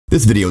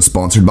This video is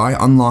sponsored by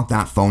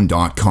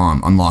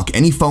UnlockThatPhone.com. Unlock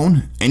any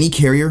phone, any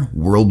carrier,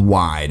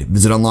 worldwide.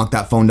 Visit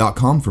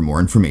UnlockThatPhone.com for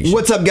more information.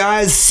 What's up,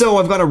 guys? So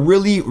I've got a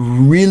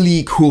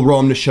really cool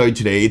ROM to show you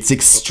today. It's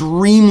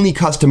extremely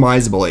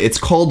customizable. It's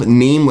called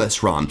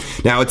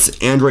NamelessROM. Now, it's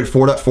Android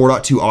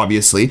 4.4.2,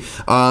 obviously,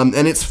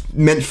 and it's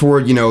meant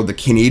for, you know, the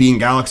Canadian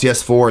Galaxy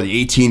S4,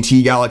 the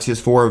AT&T Galaxy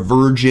S4,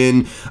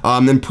 Virgin,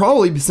 and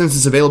probably, since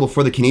it's available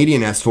for the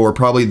Canadian S4,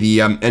 probably the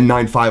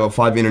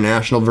N9505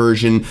 international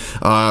version,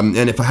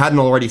 and if I hadn't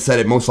already said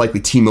it, most likely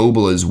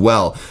T-Mobile as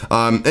well.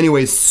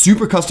 Anyways,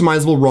 super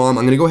customizable ROM.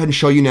 I'm gonna go ahead and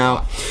show you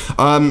now.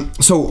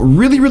 So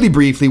really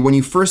briefly, when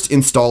you first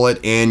install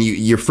it and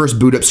your first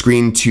boot up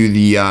screen to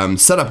the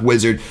setup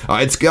wizard,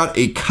 it's got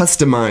a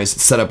customized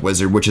setup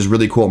wizard, which is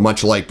really cool,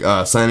 much like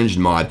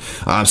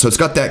CyanogenMod. So it's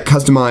got that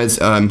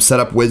customized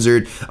setup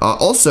wizard.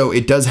 Also,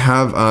 it does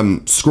have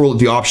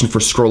the option for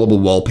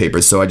scrollable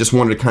wallpapers, so I just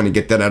wanted to kind of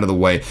get that out of the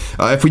way.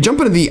 If we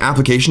jump into the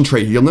application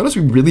tray, you'll notice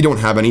we really don't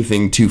have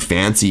anything too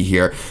fancy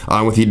here.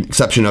 With the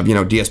exception of, you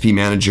know, DSP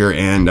Manager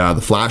and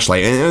the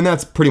flashlight, and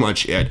that's pretty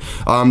much it.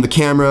 The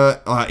camera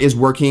is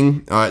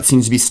working. It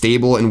seems to be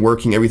stable and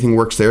working. Everything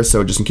works there,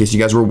 so just in case you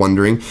guys were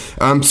wondering.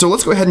 So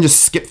let's go ahead and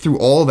just skip through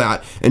all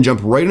that and jump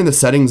right in the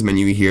settings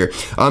menu here.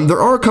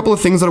 There are a couple of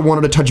things that I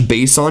wanted to touch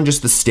base on,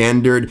 just the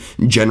standard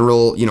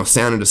general, you know,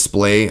 sound and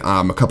display,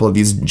 a couple of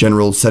these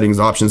general settings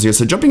options here.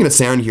 So jumping into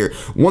sound here,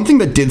 one thing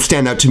that did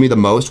stand out to me the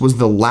most was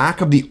the lack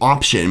of the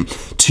option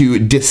to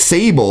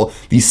disable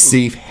the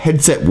safe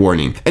headset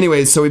warning.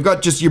 Anyways, so we've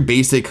got just your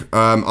basic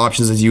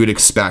options as you would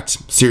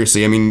expect.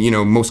 Seriously, I mean, you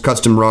know, most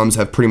custom ROMs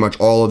have pretty much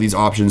all of these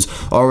options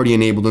already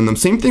enabled in them.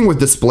 Same thing with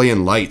display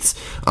and lights.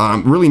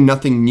 Really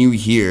nothing new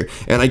here.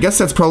 And I guess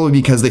that's probably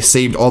because they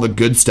saved all the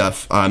good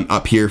stuff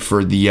up here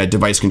for the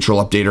device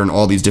control updater and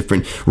all these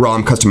different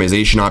ROM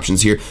customization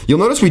options here. You'll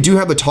notice we do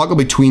have the toggle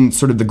between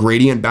sort of the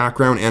gradient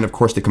background and of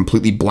course the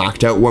completely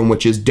blacked out one,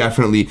 which is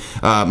definitely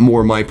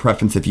more my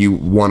preference if you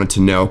wanted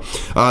to know.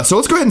 So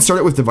let's go ahead and start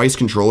it with device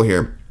control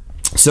here.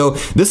 So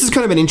this is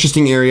kind of an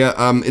interesting area.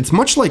 It's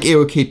much like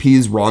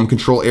AOKP's ROM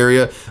control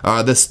area.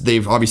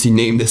 They've obviously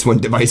named this one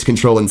device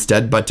control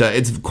instead, but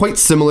it's quite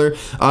similar.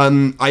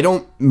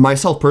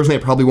 Myself personally,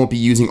 I probably won't be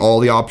using all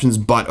the options,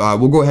 but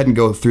we'll go ahead and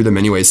go through them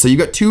anyways. So you've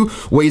got two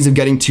ways of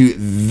getting to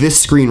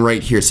this screen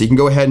right here. So you can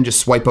go ahead and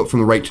just swipe out from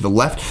the right to the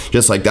left,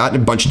 just like that,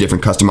 and a bunch of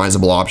different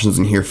customizable options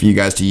in here for you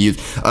guys to use.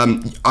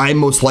 I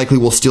most likely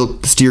will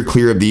still steer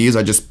clear of these.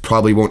 I just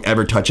probably won't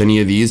ever touch any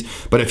of these,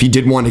 but if you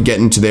did want to get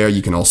into there,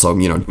 you can also,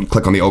 you know,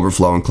 click on the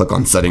overflow and click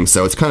on settings.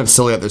 So it's kind of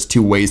silly that there's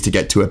two ways to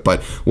get to it,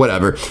 but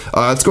whatever.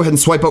 Let's go ahead and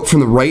swipe up from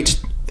the right,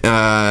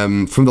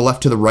 from the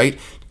left to the right.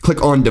 Click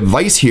on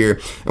device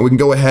here, and we can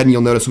go ahead and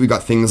you'll notice we've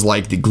got things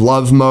like the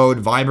glove mode,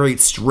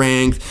 vibrate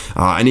strength,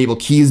 enable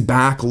keys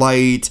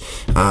backlight,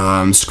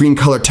 screen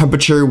color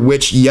temperature,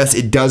 which yes,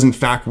 it does in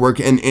fact work.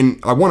 And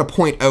I want to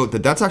point out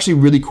that that's actually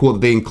really cool that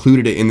they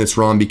included it in this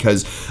ROM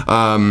because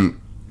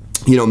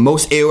you know,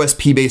 most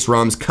AOSP-based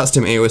ROMs,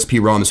 custom AOSP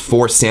ROMs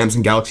for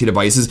Samsung Galaxy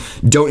devices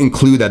don't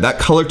include that. That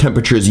color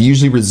temperature is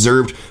usually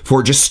reserved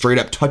for just straight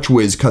up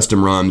TouchWiz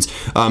custom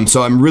ROMs.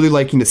 So I'm really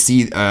liking to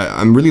see,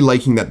 I'm really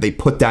liking that they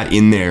put that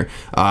in there.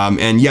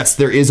 And yes,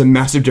 there is a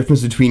massive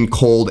difference between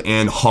cold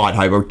and hot.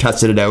 I've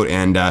tested it out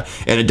and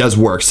it does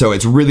work. So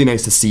it's really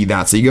nice to see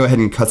that. So you go ahead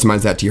and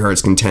customize that to your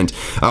heart's content.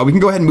 We can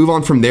go ahead and move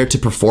on from there to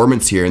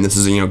performance here. And this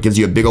is, you know, gives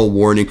you a big old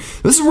warning.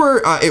 This is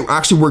where it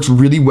actually works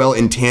really well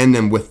in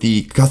tandem with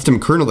the custom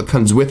kernel that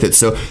comes with it.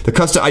 So the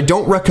custom, I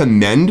don't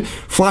recommend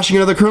flashing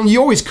another kernel. You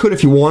always could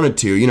if you wanted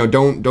to. You know,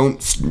 don't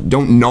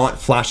not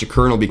flash a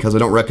kernel because I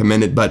don't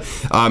recommend it. But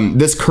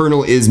this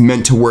kernel is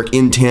meant to work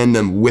in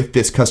tandem with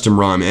this custom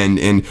ROM,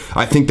 and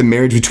I think the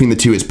marriage between the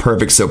two is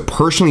perfect. So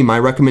personally, my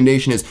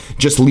recommendation is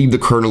just leave the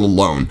kernel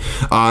alone.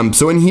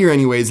 So in here,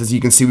 anyways, as you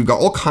can see, we've got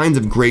all kinds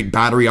of great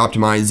battery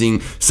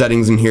optimizing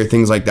settings in here,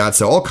 things like that.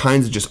 So all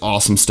kinds of just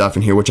awesome stuff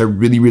in here, which I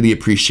really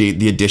appreciate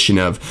the addition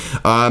of.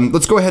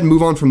 Let's go ahead and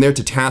move on from there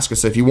to Tasker.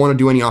 So if you want to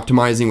do any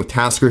optimizing with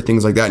Tasker,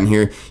 things like that in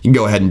here, you can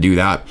go ahead and do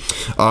that.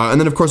 And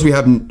then of course we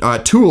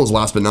have tools,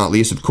 last but not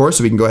least, of course,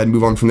 so we can go ahead and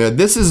move on from there.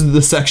 This is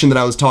the section that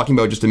I was talking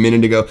about just a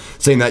minute ago,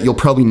 saying that you'll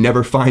probably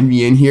never find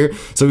me in here.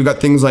 So we've got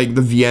things like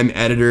the VM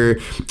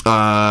editor,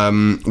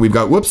 we've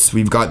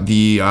got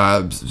the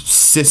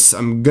sys,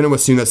 I'm going to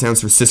assume that stands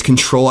for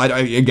syscontrol.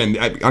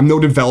 I'm no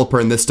developer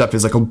and this stuff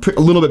is like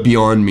a little bit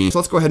beyond me. So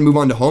let's go ahead and move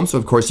on to home. So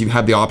of course you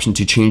have the option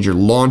to change your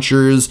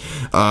launchers,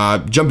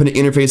 jump into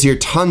interface here,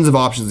 tons of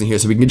options in here.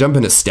 So we can jump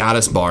into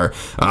status bar,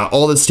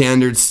 all the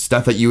standard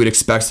stuff that you would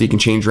expect, so you can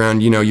change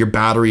around, you know, your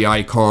battery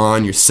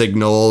icon, your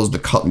signals,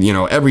 you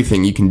know,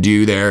 everything you can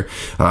do there.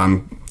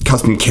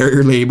 Custom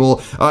carrier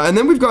label, and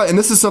then we've got, and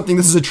this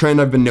is a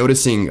trend I've been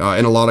noticing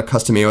in a lot of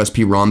custom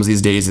AOSP ROMs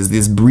these days, is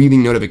these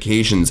breathing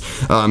notifications.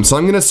 So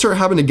I'm gonna start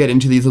having to get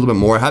into these a little bit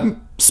more. I haven't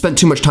spent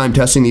too much time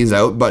testing these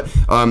out, but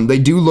they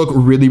do look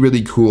really,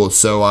 really cool.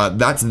 So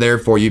that's there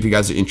for you if you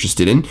guys are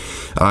interested in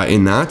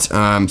that.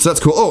 So that's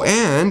cool. Oh,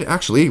 and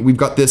actually we've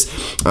got this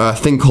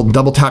thing called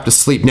double tap to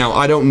sleep. Now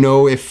I don't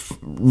know if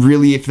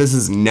this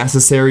is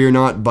necessary or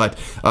not, but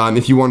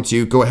if you want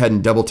to, go ahead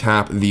and double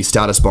tap the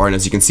status bar, and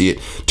as you can see, it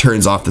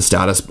turns off the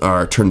status,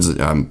 or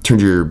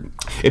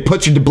it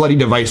puts your bloody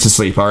device to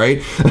sleep. All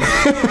right.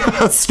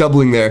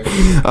 Stumbling there.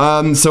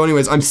 So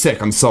anyways, I'm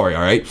sick, I'm sorry.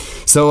 All right,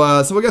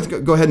 so we got to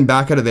go ahead and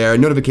back out of there.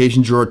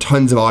 Notification drawer,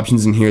 tons of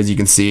options in here, as you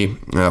can see.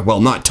 Well,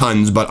 not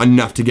tons, but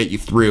enough to get you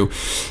through.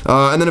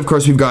 And then of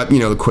course we've got, you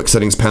know, the quick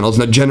settings panels.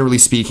 Now generally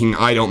speaking,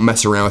 I don't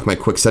mess around with my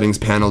quick settings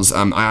panels.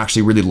 I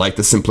actually really like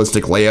the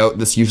simplistic layout.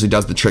 This usually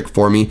does the trick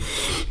for me.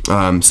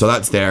 So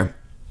that's there.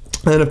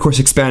 And then of course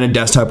expanded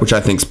desktop, which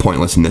I think is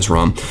pointless in this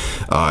ROM,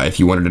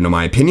 if you wanted to know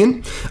my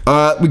opinion.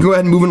 We go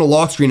ahead and move into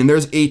lock screen, and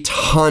there's a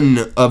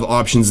ton of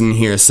options in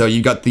here. So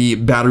you got the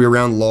battery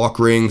around lock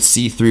ring,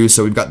 see-through.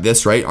 So we've got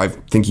this, right? I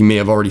think you may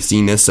have already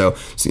seen this. So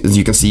as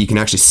you can see, you can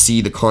actually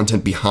see the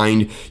content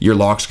behind your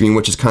lock screen,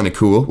 which is kind of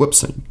cool.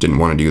 Whoops, I didn't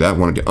want to do that. I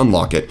wanted to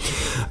unlock it.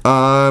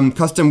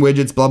 Custom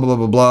widgets, blah, blah, blah,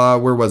 blah, blah.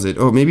 Where was it?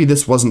 Oh, maybe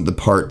this wasn't the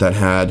part that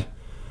had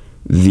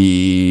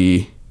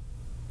the...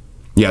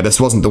 Yeah, this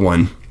wasn't the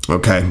one.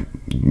 Okay,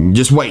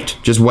 just wait.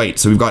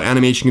 So we've got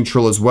animation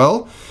control as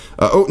well.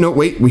 Oh, no,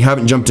 wait, we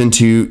haven't jumped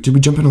into, did we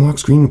jump into lock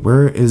screen?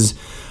 Where is,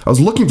 I was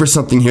looking for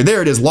something here.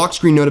 There it is, lock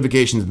screen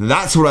notifications.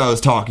 That's what I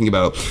was talking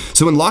about.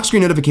 So in lock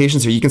screen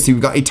notifications here, you can see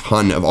we've got a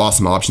ton of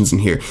awesome options in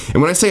here.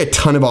 And when I say a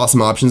ton of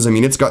awesome options, I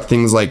mean, it's got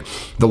things like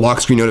the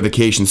lock screen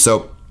notifications.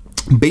 So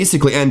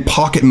basically, and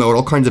pocket mode,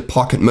 all kinds of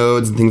pocket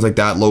modes and things like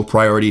that, low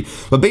priority.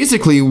 But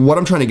basically what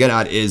I'm trying to get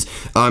at is,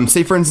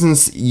 say for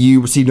instance,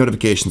 you receive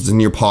notifications in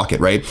your pocket,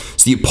 right?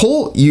 So you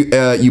pull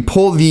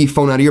the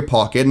phone out of your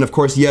pocket, and of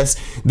course, yes,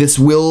 this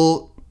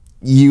will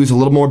use a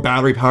little more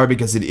battery power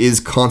because it is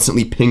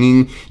constantly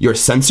pinging your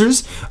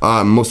sensors,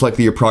 most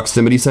likely your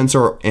proximity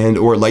sensor and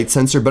or light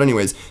sensor. But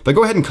anyways, if I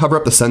go ahead and cover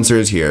up the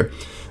sensors here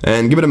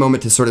and give it a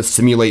moment to sort of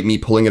simulate me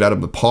pulling it out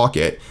of the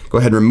pocket, go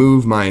ahead and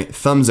remove my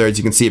thumbs there. As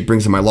you can see, it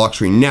brings in my lock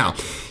screen. Now,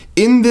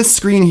 in this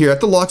screen here, at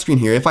the lock screen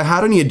here, if I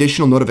had any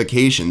additional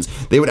notifications,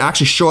 they would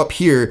actually show up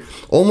here,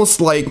 almost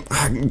like,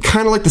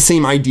 kind of like the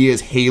same idea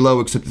as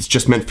Halo, except it's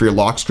just meant for your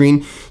lock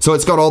screen. So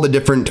it's got all the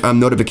different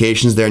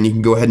notifications there, and you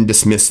can go ahead and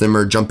dismiss them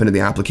or jump into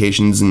the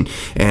applications and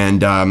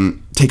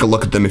take a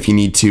look at them if you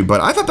need to. But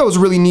I thought that was a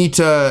really neat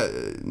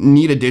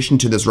addition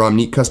to this ROM,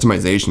 neat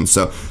customization.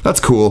 So that's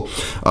cool.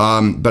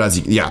 But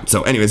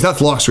so anyways, that's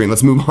lock screen.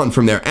 Let's move on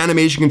from there.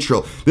 Animation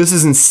control. This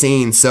is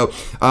insane. So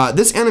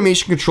this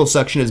animation control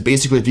section is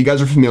basically, if you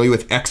guys are familiar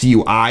with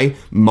XUI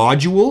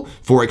module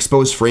for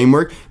exposed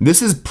framework,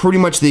 this is pretty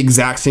much the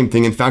exact same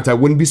thing. In fact, I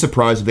wouldn't be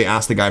surprised if they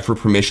asked the guy for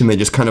permission. They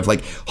just kind of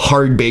like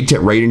hard baked it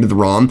right into the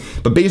ROM.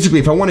 But basically,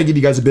 if I want to give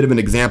you guys a bit of an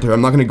example,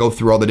 I'm not going to go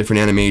through all the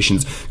different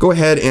animations. Go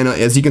ahead and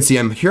as you can see,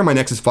 I'm here on my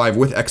Nexus 5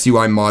 with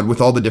XUI mod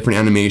with all the different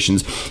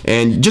animations.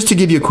 And just to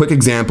give you a quick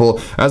example,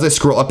 as I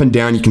scroll up and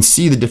down, you can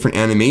see the different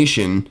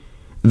animation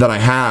that I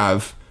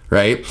have,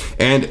 right?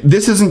 And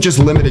this isn't just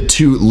limited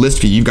to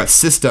list view. You've got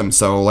system,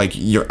 so like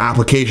your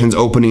applications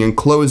opening and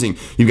closing.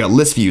 You've got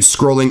list view,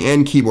 scrolling,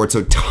 and keyboard.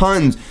 So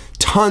tons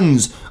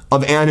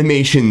of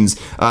animations,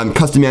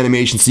 custom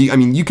animations. So I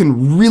mean, you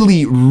can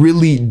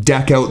really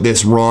deck out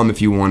this ROM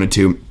if you wanted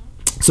to.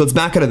 So it's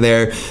back out of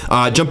there,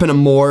 jump into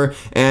more,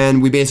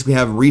 and we basically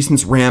have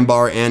recents, RAM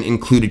bar, and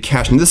included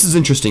cache. And this is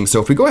interesting.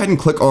 So if we go ahead and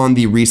click on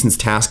the recents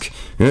task,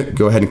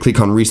 go ahead and click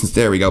on recents,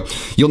 there we go.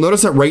 You'll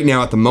notice that right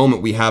now at the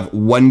moment we have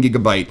 1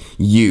 GB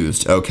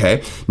used,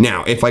 okay?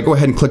 Now, if I go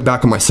ahead and click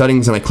back on my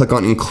settings and I click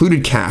on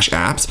included cache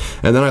apps,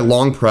 and then I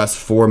long press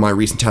for my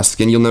recent task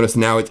again, you'll notice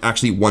now it's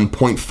actually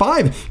 1.5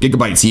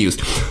 GB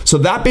used. So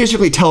that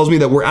basically tells me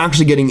that we're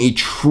actually getting a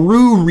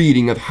true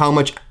reading of how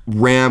much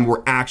RAM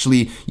we're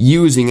actually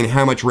using and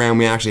how much RAM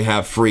we actually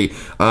have free.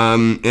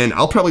 And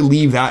I'll probably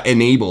leave that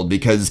enabled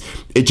because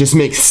it just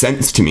makes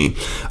sense to me.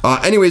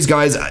 Anyways,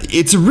 guys,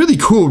 it's a really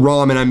cool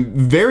ROM, and I'm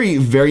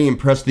very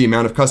impressed with the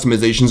amount of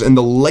customizations and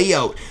the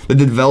layout that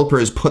the developer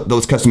has put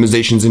those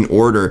customizations in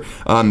order.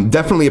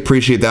 Definitely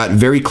appreciate that.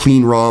 Very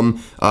clean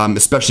ROM,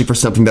 especially for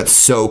something that's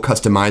so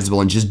customizable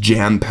and just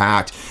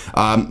jam-packed.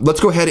 Let's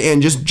go ahead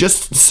and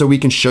just so we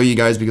can show you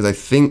guys, because I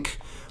think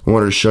I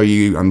wanted to show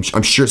you, I'm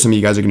sure some of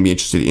you guys are going to be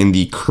interested in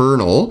the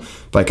kernel,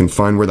 if I can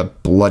find where the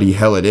bloody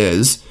hell it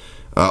is.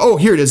 Oh,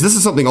 here it is. This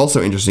is something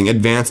also interesting,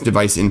 advanced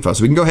device info.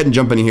 So we can go ahead and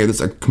jump in here.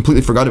 I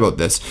completely forgot about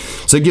this.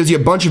 So it gives you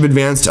a bunch of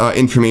advanced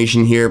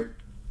information here.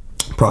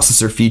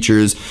 Processor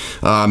features,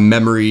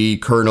 memory,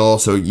 kernel.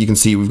 So you can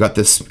see we've got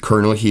this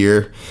kernel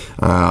here,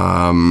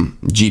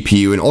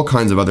 GPU, and all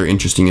kinds of other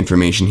interesting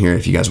information here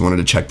if you guys wanted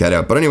to check that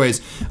out. But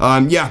anyways,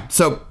 yeah,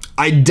 so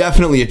I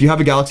definitely, if you have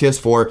a Galaxy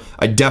S4,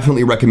 I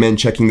definitely recommend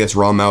checking this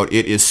ROM out.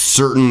 It is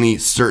certainly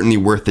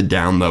worth the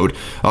download.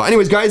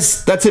 Anyways,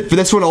 guys, that's it for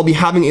this one. I'll be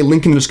having a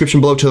link in the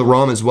description below to the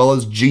ROM as well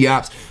as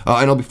GApps,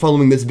 and I'll be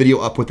following this video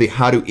up with a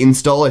how to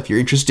install if you're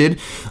interested.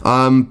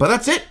 But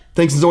that's it.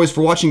 thanks as always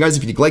for watching, guys.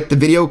 If you liked the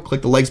video,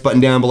 click the likes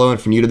button down below, and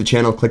if you're new to the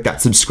channel, click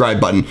that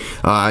subscribe button.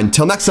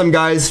 Until next time,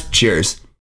 guys, cheers.